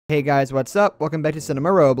Hey guys, what's up? Welcome back to Cinema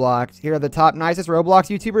Roblox. Here are the top nicest Roblox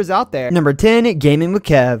YouTubers out there. Number 10, Gaming with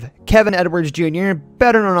Kev. Kevin Edwards Jr.,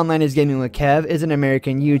 better known online as Gaming with Kev, is an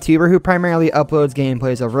American YouTuber who primarily uploads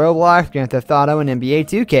gameplays of Roblox, Grand Theft Auto, and NBA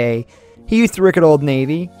 2K. He used to work at Old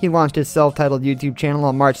Navy. He launched his self-titled YouTube channel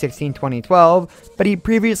on March 16, 2012, but he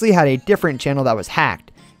previously had a different channel that was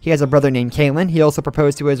hacked. He has a brother named Kalen. He also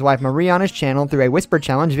proposed to his wife Marie on his channel through a Whisper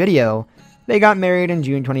Challenge video. They got married in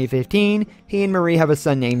June 2015. He and Marie have a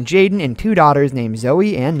son named Jaden and two daughters named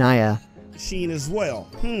Zoe and Naya. Sheen as well.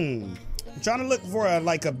 I'm trying to look for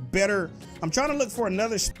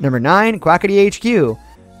another. Number 9, Quackity HQ.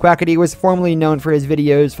 Quackity was formerly known for his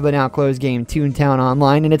videos for the now closed game Toontown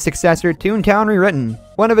Online and its successor Toontown Rewritten.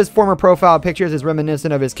 One of his former profile pictures is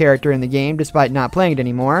reminiscent of his character in the game despite not playing it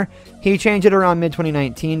anymore. He changed it around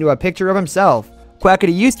mid-2019 to a picture of himself.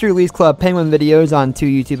 Quackity used to release Club Penguin videos on 2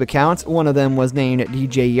 YouTube accounts. One of them was named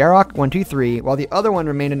DJ Yarok123, while the other one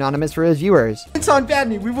remained anonymous for his viewers. If the admins unban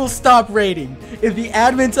me, we will stop rating. If the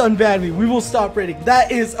admins unban me, we will stop rating.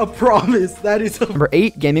 That is a promise. That is a... Number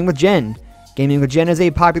 8, Gaming with Jen. Gaming with Jen is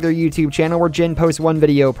a popular YouTube channel where Jen posts one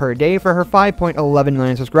video per day for her 5.11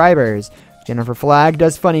 million subscribers. Jennifer Flagg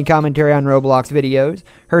does funny commentary on Roblox videos.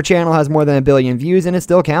 Her channel has more than 1 billion views and is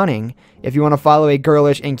still counting. If you want to follow a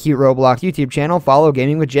girlish and cute Roblox YouTube channel, follow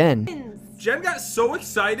Gaming with Jen. Jen got so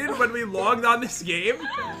excited when we logged on this game.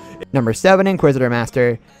 Number 7, Inquisitor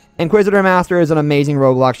Master. Inquisitor Master is an amazing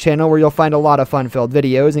Roblox channel where you'll find a lot of fun-filled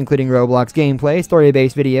videos, including Roblox gameplay,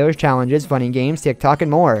 story-based videos, challenges, funny games, TikTok, and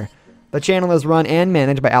more. The channel is run and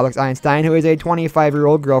managed by Alex Einstein, who is a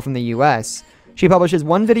 25-year-old girl from the US. She publishes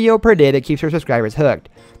one video per day that keeps her subscribers hooked.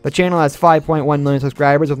 The channel has 5.1 million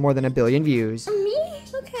subscribers with more than 1 billion views. Me?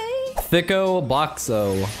 Okay. Thicko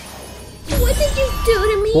Boxo. What did you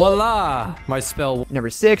do to me? Voila! My spell. Number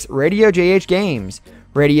 6, Radio JH Games.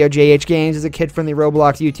 Radio JH Games is a kid-friendly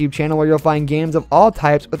Roblox YouTube channel where you'll find games of all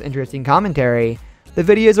types with interesting commentary. The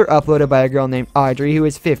videos are uploaded by a girl named Audrey who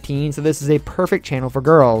is 15, so this is a perfect channel for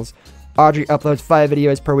girls. Audrey uploads 5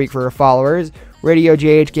 videos per week for her followers. Radio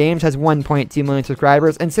JH Games has 1.2 million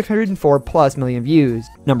subscribers and 604+ million views.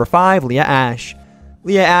 Number 5, Leah Ash.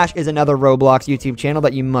 Leah Ash is another Roblox YouTube channel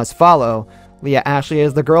that you must follow. Leah Ashley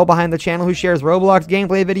is the girl behind the channel who shares Roblox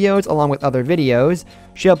gameplay videos along with other videos.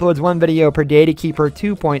 She uploads one video per day to keep her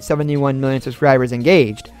 2.71 million subscribers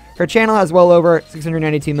engaged. Her channel has well over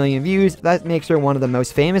 692 million views. That makes her one of the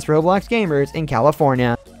most famous Roblox gamers in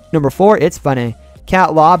California. Number 4, It's Funny.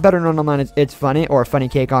 Cat Law, better known online as It's Funny or Funny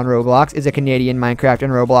Cake on Roblox, is a Canadian Minecraft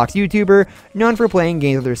and Roblox YouTuber known for playing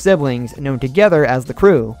games with her siblings, known together as The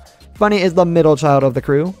Crew. Funny is the middle child of The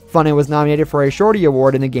Crew. Funny was nominated for a Shorty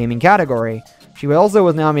Award in the gaming category. She also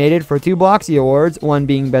was nominated for 2 Bloxy Awards, one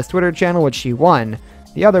being Best Twitter Channel, which she won.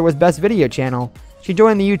 The other was Best Video Channel. She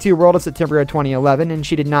joined the YouTube world in September of 2011, and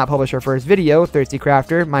she did not publish her first video, Thirsty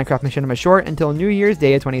Crafter, Minecraft Machinima Short, until New Year's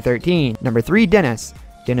Day of 2013. Number 3, Dennis.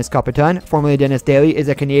 Dennis Capitan, formerly Dennis Daily, is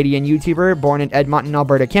a Canadian YouTuber born in Edmonton,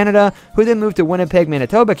 Alberta, Canada, who then moved to Winnipeg,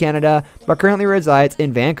 Manitoba, Canada, but currently resides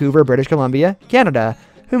in Vancouver, British Columbia, Canada,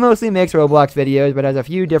 who mostly makes Roblox videos but has a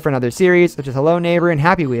few different other series such as Hello Neighbor and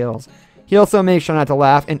Happy Wheels. He also makes Try Not to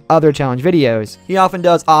Laugh and other challenge videos. He often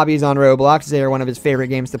does obbies on Roblox as they are one of his favorite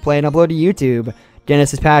games to play and upload to YouTube.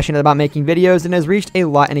 Dennis is passionate about making videos and has reached a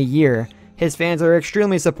lot in a year. His fans are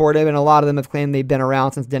extremely supportive, and a lot of them have claimed they've been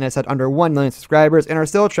around since Dennis had under 1 million subscribers and are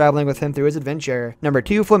still traveling with him through his adventure. Number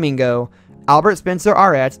 2, Flamingo. Albert Spencer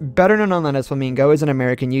RX, better known online as Flamingo, is an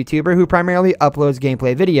American YouTuber who primarily uploads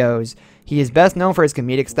gameplay videos. He is best known for his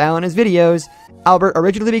comedic style in his videos. Albert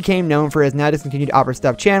originally became known for his now discontinued Albert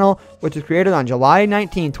Stuff channel, which was created on July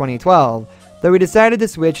 19, 2012. Though he decided to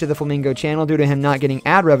switch to the Flamingo channel due to him not getting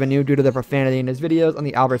ad revenue due to the profanity in his videos on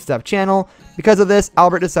the Albert Stuff channel. Because of this,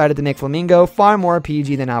 Albert decided to make Flamingo far more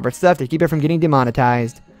PG than Albert Stuff to keep it from getting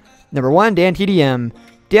demonetized. Number 1, DanTDM.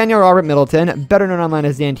 Daniel Robert Middleton, better known online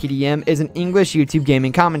as DanTDM, is an English YouTube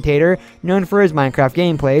gaming commentator known for his Minecraft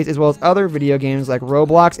gameplays as well as other video games like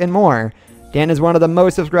Roblox and more. Dan is one of the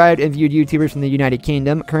most subscribed and viewed YouTubers from the United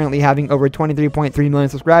Kingdom, currently having over 23.3 million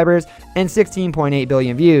subscribers and 16.8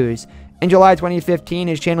 billion views. In July 2015,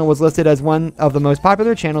 his channel was listed as one of the most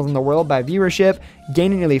popular channels in the world by viewership,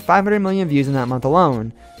 gaining nearly 500 million views in that month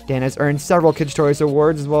alone. Dan has earned several Kids' Choice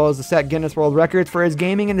Awards as well as set Guinness World Records for his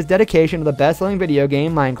gaming and his dedication to the best-selling video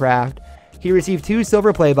game, Minecraft. He received 2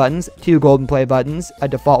 silver play buttons, 2 golden play buttons, a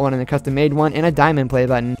default one and a custom-made one, and a diamond play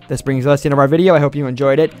button. This brings us to the end of our video. I hope you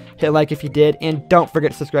enjoyed it. Hit like if you did, and don't forget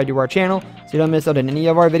to subscribe to our channel so you don't miss out on any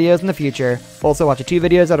of our videos in the future. Also, watch the 2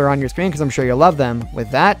 videos that are on your screen because I'm sure you'll love them. With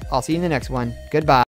that, I'll see you in the next one. Goodbye.